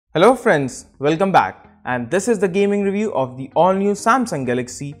Hello friends, welcome back, and this is the gaming review of the all-new Samsung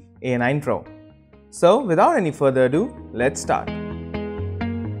Galaxy A9 Pro. So without any further ado, let's start.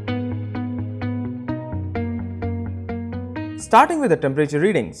 Starting with the temperature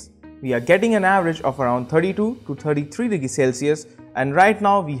readings, we are getting an average of around 32 to 33 degrees Celsius, and right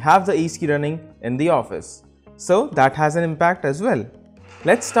now we have the AC running in the office. So that has an impact as well.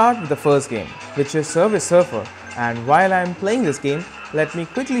 Let's start with the first game, which is Subway Surfer, and while I am playing this game, let me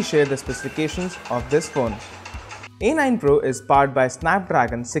quickly share the specifications of this phone. A9 Pro is powered by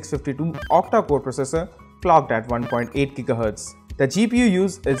Snapdragon 652 Octa-core processor clocked at 1.8 GHz. The GPU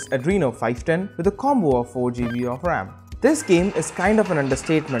used is Adreno 510 with a combo of 4 GB of RAM. This game is kind of an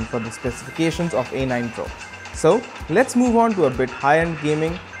understatement for the specifications of A9 Pro. So let's move on to a bit high-end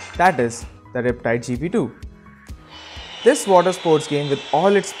gaming, that is the Riptide GP2. This water sports game with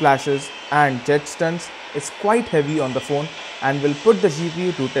all its splashes and jet stunts is quite heavy on the phone and will put the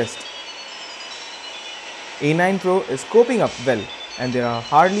GPU to test. A9 Pro is coping up well and there are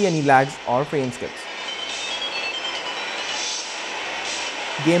hardly any lags or frame skips.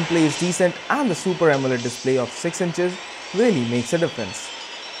 Gameplay is decent and the Super AMOLED display of 6 inches really makes a difference.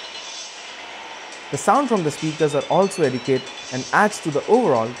 The sound from the speakers are also adequate and adds to the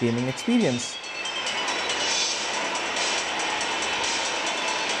overall gaming experience.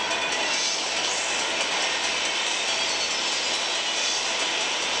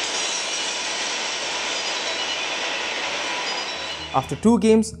 After 2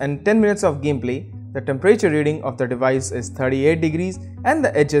 games and 10 minutes of gameplay, the temperature reading of the device is 38 degrees and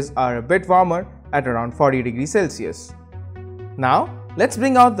the edges are a bit warmer at around 40 degrees Celsius. Now, let's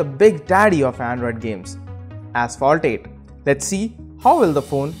bring out the big daddy of Android games, Asphalt 8. Let's see how well the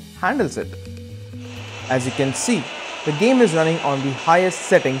phone handles it. As you can see, the game is running on the highest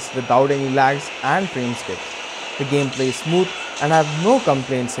settings without any lags and frame skips. The gameplay is smooth and I have no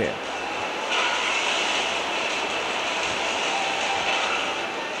complaints here.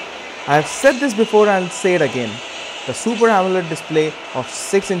 I have said this before and I'll say it again. The Super AMOLED display of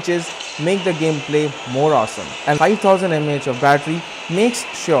 6 inches make the gameplay more awesome, and 5000 mAh of battery makes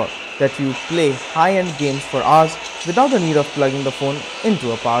sure that you play high-end games for hours without the need of plugging the phone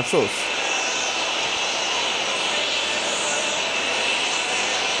into a power source.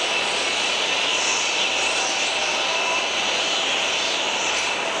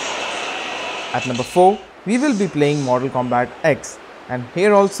 At number 4, we will be playing Mortal Kombat X. And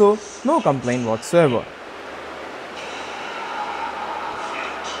here also, no complaint whatsoever.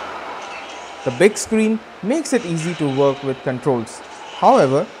 The big screen makes it easy to work with controls.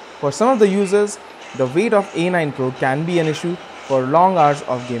 However, for some of the users, the weight of A9 Pro can be an issue for long hours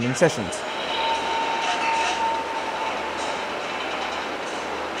of gaming sessions.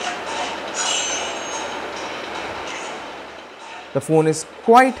 The phone is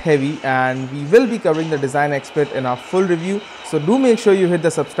quite heavy and we will be covering the design aspect in our full review, so do make sure you hit the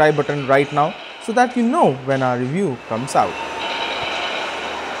subscribe button right now so that you know when our review comes out.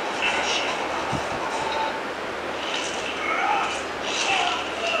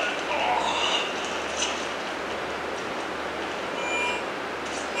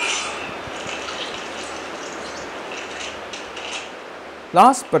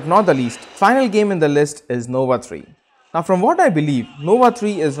 Last but not the least, final game in the list is Nova 3. Now from what I believe, Nova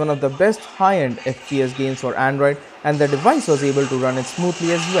 3 is one of the best high-end FPS games for Android and the device was able to run it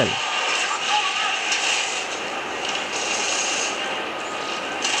smoothly as well.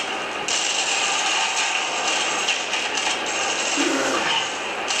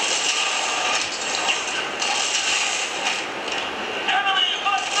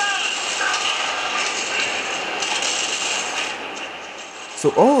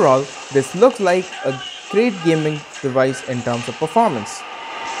 So overall, this looks like a great gaming device in terms of performance.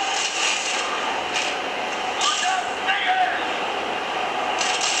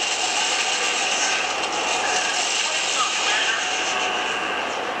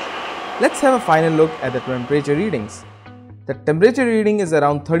 Let's have a final look at the temperature readings. The temperature reading is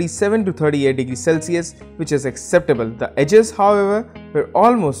around 37 to 38 degrees Celsius, which is acceptable. The edges, however, were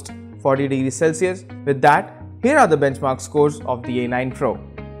almost 40 degrees Celsius. With that, here are the benchmark scores of the A9 Pro.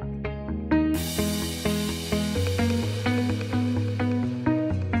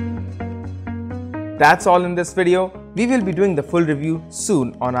 That's all in this video. We will be doing the full review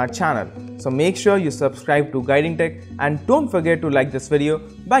soon on our channel. So make sure you subscribe to Guiding Tech and don't forget to like this video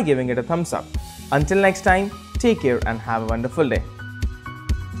by giving it a thumbs up. Until next time, take care and have a wonderful day.